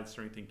Certified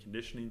Strength and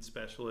Conditioning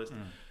Specialist,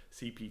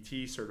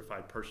 CPT,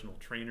 Certified Personal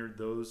Trainer.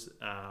 Those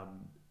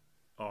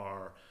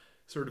are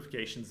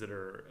certifications that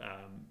are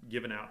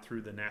given out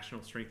through the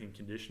National Strength and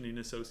Conditioning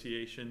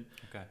Association.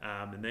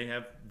 And they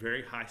have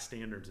very high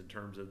standards in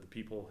terms of the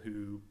people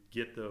who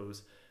get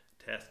those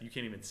tests. You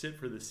can't even sit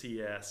for the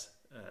CS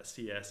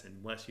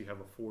unless you have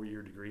a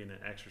 4-year degree in an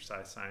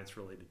exercise science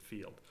related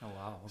field. Oh,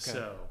 wow. Okay.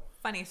 So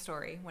funny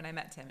story, when I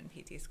met Tim in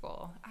PT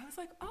school, I was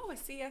like, oh, a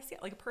CS,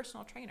 like a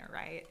personal trainer,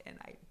 right? And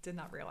I did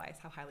not realize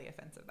how highly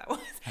offensive that was.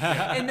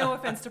 And no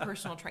offense to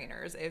personal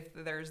trainers. If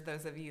there's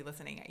those of you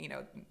listening,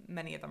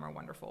 many of them are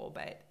wonderful,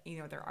 but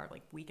there are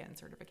weekend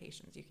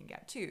certifications you can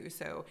get too.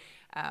 So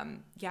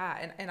and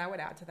I would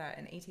add to that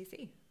an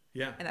ATC.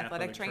 Yeah, an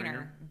athletic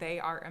trainer. They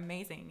are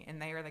amazing,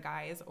 and they are the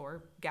guys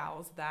or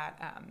gals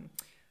that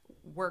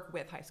work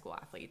with high school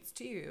athletes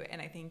too.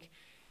 And I think,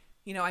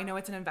 I know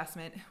it's an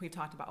investment. We've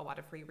talked about a lot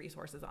of free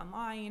resources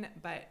online,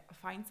 but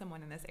find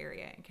someone in this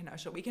area in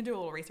Kenosha. We can do a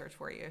little research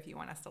for you if you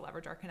want us to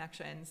leverage our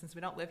connections. Since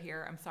we don't live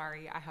here, I'm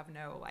sorry, I have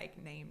no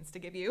names to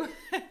give you.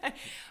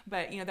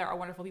 But, there are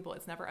wonderful people.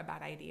 It's never a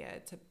bad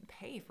idea to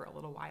pay for a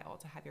little while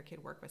to have your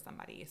kid work with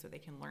somebody so they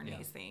can learn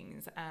these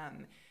things.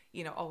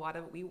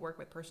 We work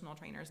with personal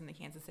trainers in the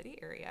Kansas City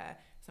area.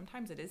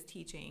 Sometimes it is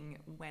teaching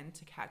when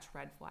to catch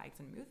red flags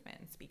and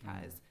movements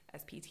because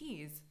as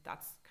PTs,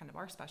 that's kind of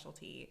our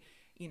specialty.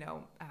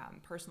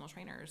 Personal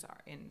trainers are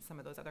in some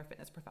of those other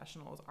fitness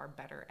professionals are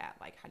better at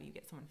how do you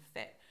get someone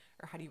fit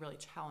or how do you really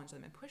challenge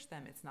them and push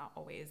them? It's not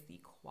always the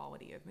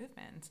quality of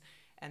movement.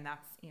 And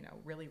that's,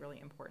 really, really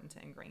important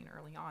to ingrain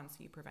early on so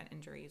you prevent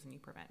injuries and you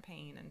prevent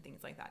pain and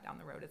things like that down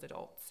the road as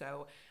adults.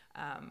 So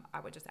I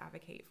would just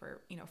advocate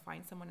for,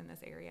 find someone in this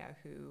area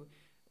who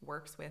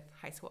works with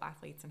high school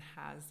athletes and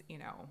has,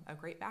 a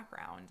great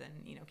background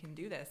and, can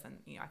do this. And,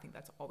 I think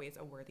that's always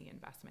a worthy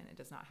investment. It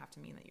does not have to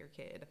mean that your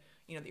kid,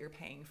 that you're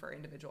paying for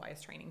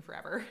individualized training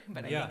forever.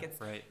 But I think it's,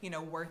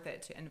 worth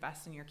it to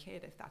invest in your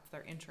kid if that's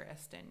their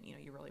interest and,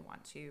 you really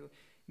want to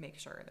make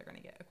sure they're going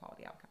to get a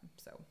quality outcome.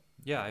 So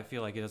yeah, I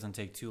feel like it doesn't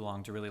take too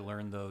long to really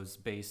learn those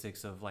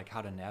basics of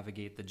how to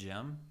navigate the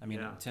gym. I mean,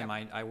 Tim,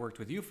 I worked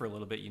with you for a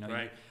little bit,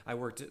 I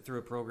worked through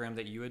a program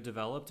that you had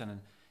developed and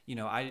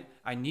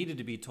I needed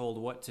to be told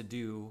what to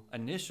do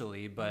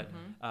initially, but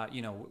I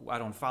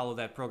don't follow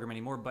that program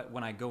anymore. But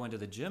when I go into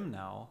the gym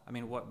now, I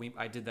mean,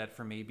 I did that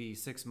for maybe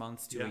 6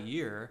 months to a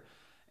year.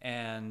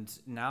 And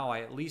now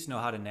I at least know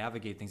how to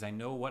navigate things. I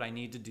know what I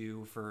need to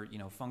do for,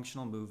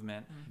 functional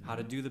movement, how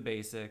to do the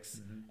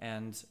basics.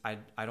 And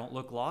I don't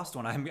look lost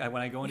when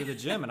I go into the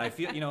gym and I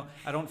feel,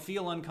 I don't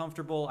feel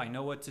uncomfortable. I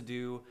know what to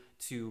do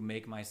to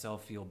make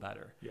myself feel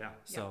better.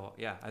 So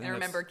I think and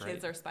remember,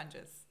 kids are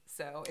sponges.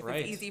 So if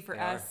it's easy for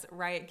us,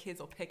 kids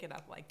will pick it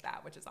up like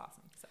that, which is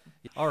awesome. So.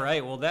 All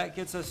right. Well, that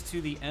gets us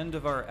to the end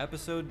of our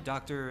episode.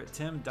 Dr.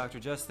 Tim, Dr.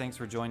 Jess, thanks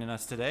for joining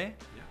us today.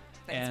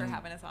 Thanks for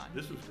having us on.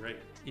 This was great.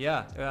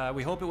 Yeah,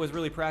 we hope it was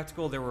really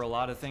practical. There were a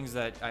lot of things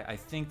that I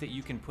think that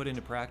you can put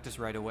into practice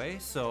right away.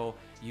 So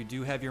you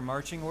do have your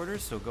marching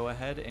orders, so go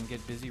ahead and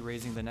get busy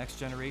raising the next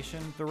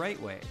generation the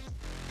right way.